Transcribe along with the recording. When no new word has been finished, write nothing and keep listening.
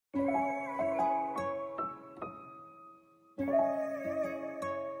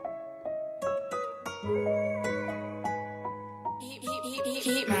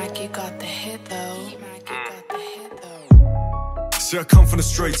got the hit though. See, I come from the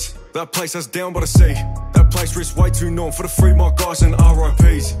streets, that place that's down by the sea. That place where it's way too known for the free my guys and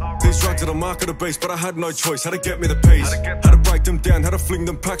RIPs. These drugs are the mark of the beast, but I had no choice, had to get me the peas. Had to break them down, had to fling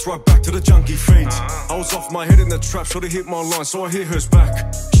them packs right back to the junkie fiends. I was off my head in the trap, should've hit my line, so I hit hers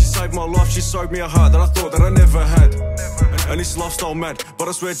back. She saved my life, she showed me a heart that I thought that I never had. And this lifestyle mad, but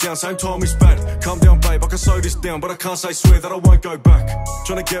I swear down, same time it's bad. Calm down babe, I can slow this down, but I can't say swear that I won't go back.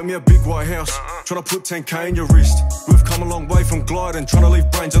 Tryna get me a big white house, tryna put 10k in your wrist. We've come a long way from gliding, tryna leave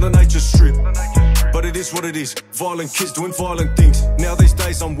brains on the nature strip. But it is what it is, violent kids doing violent things. Now these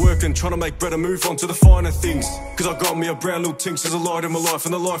days I'm working, trying to make bread and move on to the finer things. Cause I got me a brown little tinks, there's a light in my life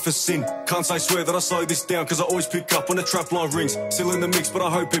and the life is sin. Can't say swear that I slow this down, cause I always pick up when the trap line rings. Still in the mix but I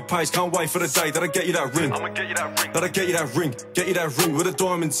hope it pays, can't wait for the day that I get you that ring. I'ma get you that ring. That I get you that ring, get you that ring with the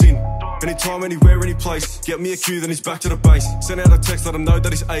diamonds in. Anytime, anywhere, any place, get me a cue then he's back to the base. Send out a text, let him know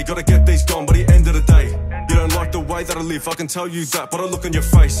that he's A, gotta get these gone by the end of the day. You don't like the way that I live, I can tell you that, but I look on your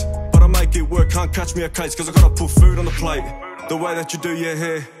face. But I make it work, can't catch me a case, cause I gotta put food on the plate. The way that you do your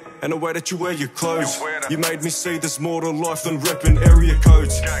hair, and the way that you wear your clothes, you made me see there's more to life than repping area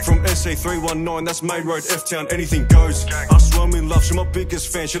codes. From SC319, that's Main Road, F-Town, anything goes. I swear I'm in love, she's my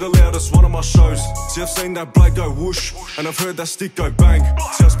biggest fan, she'd allowed us one of my shows. See, I've seen that blade go whoosh, and I've heard that stick go bang.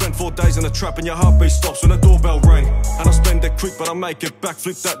 See, I spent 4 days in a trap and your heartbeat stops when the doorbell rang. And I spend it quick, but I make it back,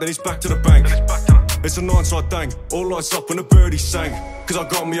 flip that, then he's back to the bank. It's a 9-side dang, all lights up when the birdie sang. Cause I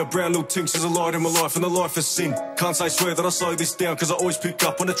got me a brown little tinks, there's a light in my life and the life is sin. Can't say swear that I slow this down, cause I always pick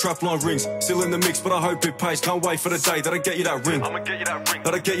up when the trap line rings. Still in the mix but I hope it pays, can't wait for the day that I get you that ring. I'ma get you that ring.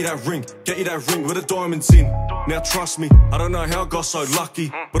 That I get you that ring, get you that ring with the diamonds in. Now trust me, I don't know how I got so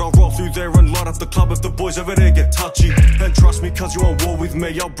lucky, but I'll roll through there and light up the club if the boys over there get touchy. And trust me cause you're on war with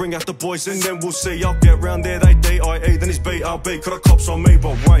me, I'll bring out the boys and then we'll see. I'll get round there, they D-I-E, then it's B-R-B, could the cops on me,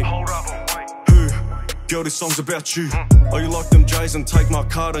 but wait. Hold up. Girl, this song's about you. Oh, you like them J's and take my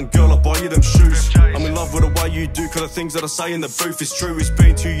card and girl, I'll buy you them shoes. I'm in love with the way you do, cause the things that I say in the booth is true. It's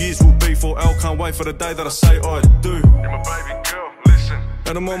been 2 years, will be 4L, can't wait for the day that I say I do. You're my baby girl, listen.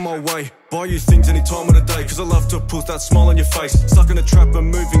 And I'm on my way, buy you things any time of the day, cause I love to put that smile on your face. Stuck in a trap and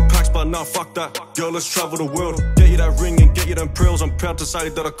moving packs, but nah, fuck that. Girl, let's travel the world, get you that ring and get you them pearls. I'm proud to say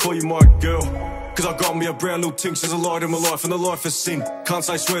that I call you my girl. Cause I got me a brown little tinks, there's a light in my life and the life is sin. Can't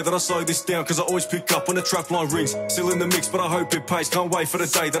say swear that I slow this down, cause I always pick up when the trap line rings. Still in the mix but I hope it pays, can't wait for the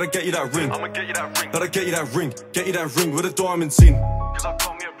day that I get you that ring. I'ma get you that ring. That I get you that ring, get you that ring with the diamonds in. Cause I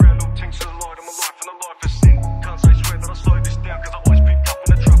got me a brown little tinks, there's a light in my life and the life is sin. Can't say swear that I slow this down, cause I always pick up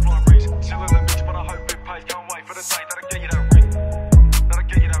when the trap line rings. Still in the mix but I hope it pays, can't wait for the day that I get you that ring. That I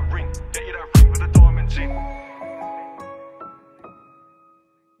get you that ring, get you that ring with the diamonds in.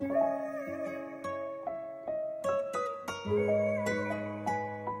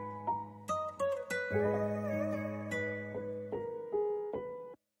 Thank you.